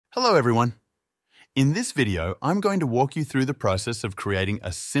Hello everyone. In this video, I'm going to walk you through the process of creating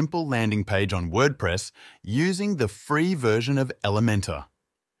a simple landing page on WordPress using the free version of Elementor.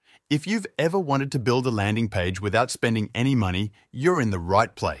 If you've ever wanted to build a landing page without spending any money, you're in the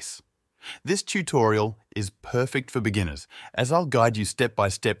right place. This tutorial is perfect for beginners, as I'll guide you step by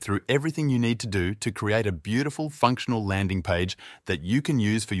step through everything you need to do to create a beautiful functional landing page that you can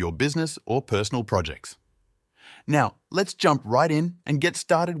use for your business or personal projects. Now, let's jump right in and get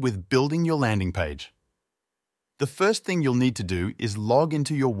started with building your landing page. The first thing you'll need to do is log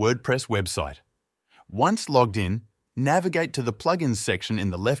into your WordPress website. Once logged in, navigate to the Plugins section in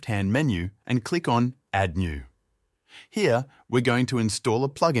the left-hand menu and click on Add New. Here, we're going to install a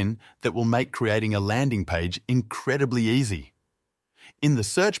plugin that will make creating a landing page incredibly easy. In the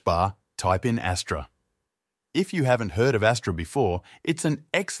search bar, type in Astra. If you haven't heard of Astra before, it's an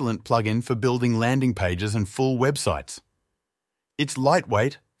excellent plugin for building landing pages and full websites. It's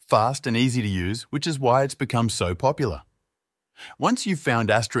lightweight, fast and easy to use, which is why it's become so popular. Once you've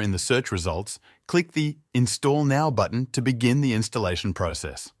found Astra in the search results, click the Install Now button to begin the installation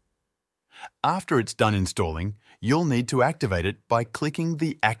process. After it's done installing, you'll need to activate it by clicking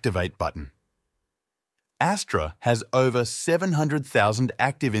the Activate button. Astra has over 700,000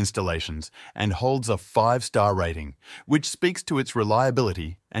 active installations and holds a 5-star rating, which speaks to its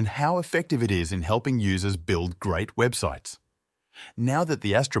reliability and how effective it is in helping users build great websites. Now that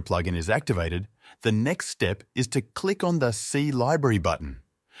the Astra plugin is activated, the next step is to click on the See Library button.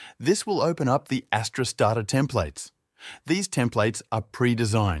 This will open up the Astra Starter templates. These templates are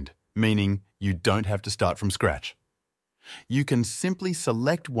pre-designed, meaning you don't have to start from scratch. You can simply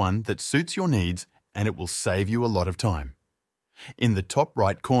select one that suits your needs and it will save you a lot of time. In the top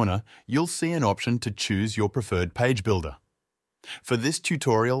right corner, you'll see an option to choose your preferred page builder. For this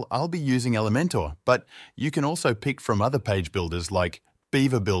tutorial, I'll be using Elementor, but you can also pick from other page builders like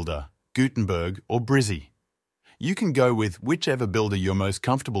Beaver Builder, Gutenberg, or Brizy. You can go with whichever builder you're most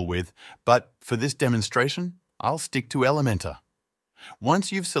comfortable with, but for this demonstration, I'll stick to Elementor.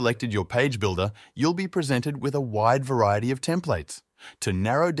 Once you've selected your page builder, you'll be presented with a wide variety of templates. To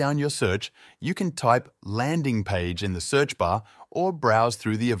narrow down your search, you can type landing page in the search bar or browse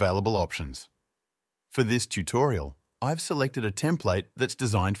through the available options. For this tutorial, I've selected a template that's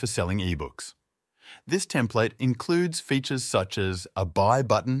designed for selling ebooks. This template includes features such as a buy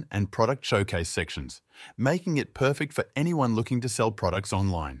button and product showcase sections, making it perfect for anyone looking to sell products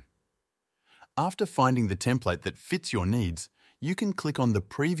online. After finding the template that fits your needs, you can click on the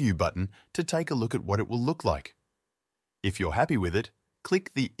Preview button to take a look at what it will look like. If you're happy with it,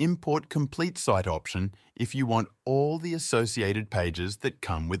 click the Import Complete Site option if you want all the associated pages that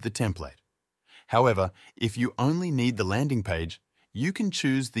come with the template. However, if you only need the landing page, you can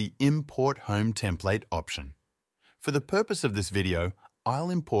choose the Import Home Template option. For the purpose of this video, I'll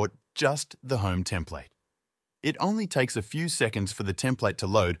import just the home template. It only takes a few seconds for the template to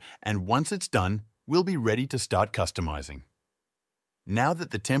load, and once it's done, we'll be ready to start customizing. Now that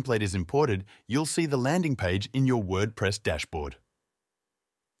the template is imported, you'll see the landing page in your WordPress dashboard.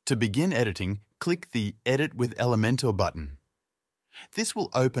 To begin editing, click the Edit with Elementor button. This will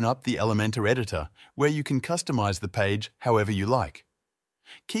open up the Elementor editor, where you can customize the page however you like.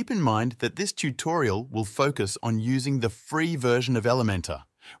 Keep in mind that this tutorial will focus on using the free version of Elementor,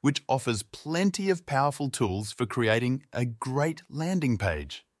 which offers plenty of powerful tools for creating a great landing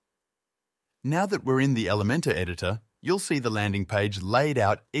page. Now that we're in the Elementor editor, you'll see the landing page laid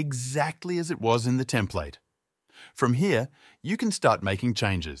out exactly as it was in the template. From here, you can start making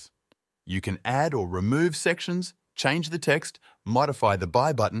changes. You can add or remove sections, change the text, modify the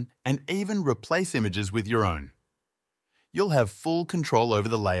buy button, and even replace images with your own. You'll have full control over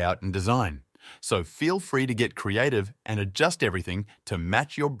the layout and design, so feel free to get creative and adjust everything to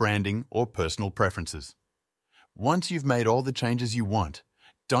match your branding or personal preferences. Once you've made all the changes you want,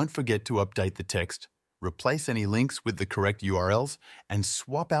 don't forget to update the text, replace any links with the correct URLs, and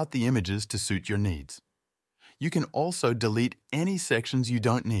swap out the images to suit your needs. You can also delete any sections you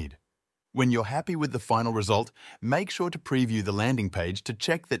don't need. When you're happy with the final result, make sure to preview the landing page to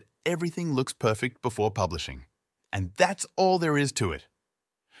check that everything looks perfect before publishing. And that's all there is to it.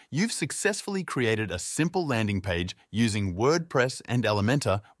 You've successfully created a simple landing page using WordPress and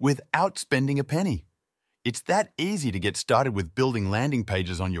Elementor without spending a penny. It's that easy to get started with building landing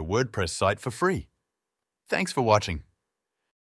pages on your WordPress site for free. Thanks for watching.